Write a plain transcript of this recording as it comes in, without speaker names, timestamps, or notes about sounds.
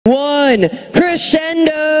1,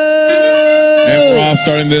 crescendo! And we're off,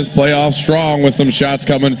 starting this playoff strong with some shots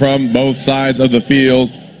coming from both sides of the field.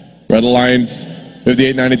 Red Alliance,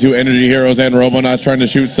 5892 Energy Heroes and Robonauts trying to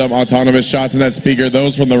shoot some autonomous shots in that speaker.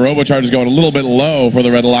 Those from the Robochargers going a little bit low for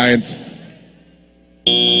the Red Alliance.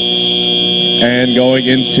 And going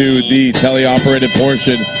into the teleoperated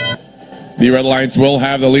portion, the Red Alliance will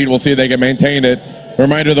have the lead. We'll see if they can maintain it.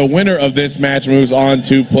 Reminder, the winner of this match moves on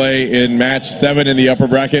to play in match 7 in the upper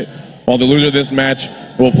bracket, while the loser of this match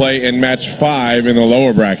will play in match 5 in the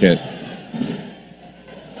lower bracket.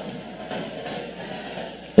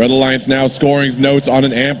 Red Alliance now scoring notes on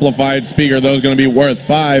an amplified speaker. Those going to be worth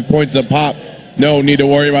 5 points a pop. No need to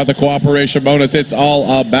worry about the cooperation bonus. It's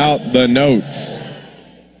all about the notes.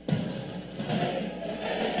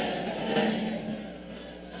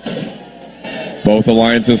 Both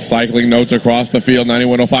alliances cycling notes across the field.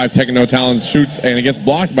 9105 Techno Talons shoots, and it gets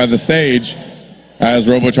blocked by the stage as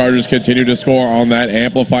Robochargers continue to score on that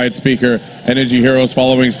amplified speaker. Energy Heroes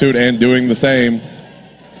following suit and doing the same.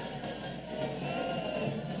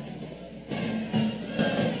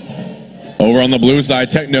 Over on the blue side,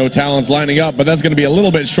 Techno Talons lining up, but that's going to be a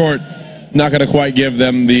little bit short. Not going to quite give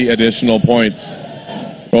them the additional points.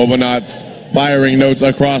 Robonauts firing notes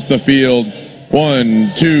across the field.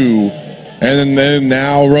 1, 2... And then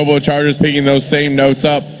now Robochargers picking those same notes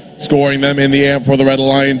up, scoring them in the amp for the Red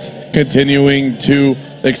Alliance, continuing to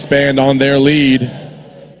expand on their lead.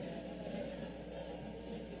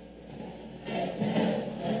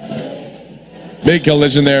 Big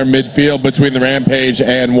collision there midfield between the Rampage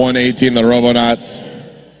and 118, the Robonauts.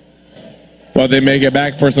 But they make it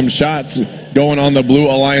back for some shots going on the Blue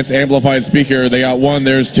Alliance amplified speaker. They got 1,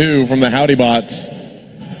 there's 2 from the HowdyBots.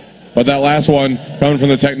 But that last one coming from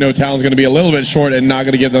the Techno Talon is going to be a little bit short and not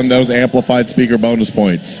going to give them those amplified speaker bonus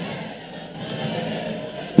points.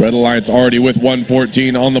 Red Alliance already with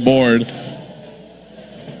 114 on the board.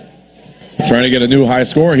 Trying to get a new high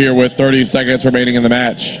score here with 30 seconds remaining in the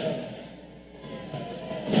match.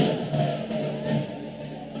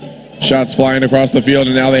 Shots flying across the field,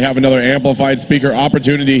 and now they have another amplified speaker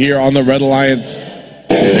opportunity here on the Red Alliance.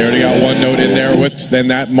 They already got 1 note in there with then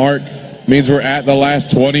that mark. Means we're at the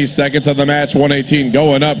last 20 seconds of the match. 118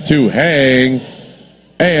 going up to hang.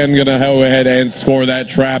 And going to go ahead and score that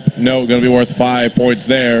trap. No, going to be worth 5 points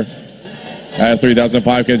there. As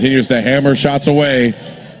 3005 continues to hammer shots away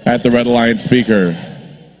at the Red Alliance speaker.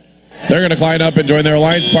 They're going to climb up and join their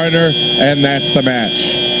alliance partner. And that's the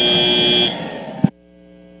match.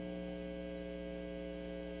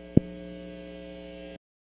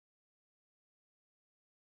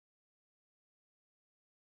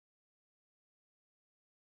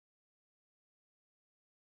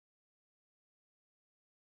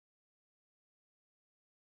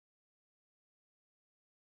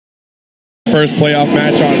 First playoff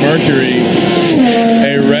match on Mercury.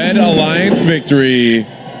 A Red Alliance victory.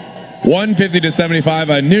 150-75,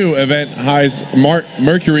 a new event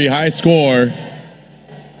Mercury high score.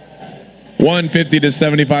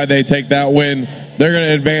 150-75, they take that win. They're going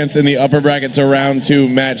to advance in the upper bracket to round 2,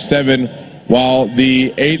 match 7, while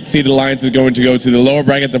the 8th seed Alliance is going to go to the lower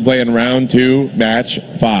bracket to play in round 2, match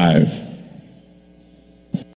 5.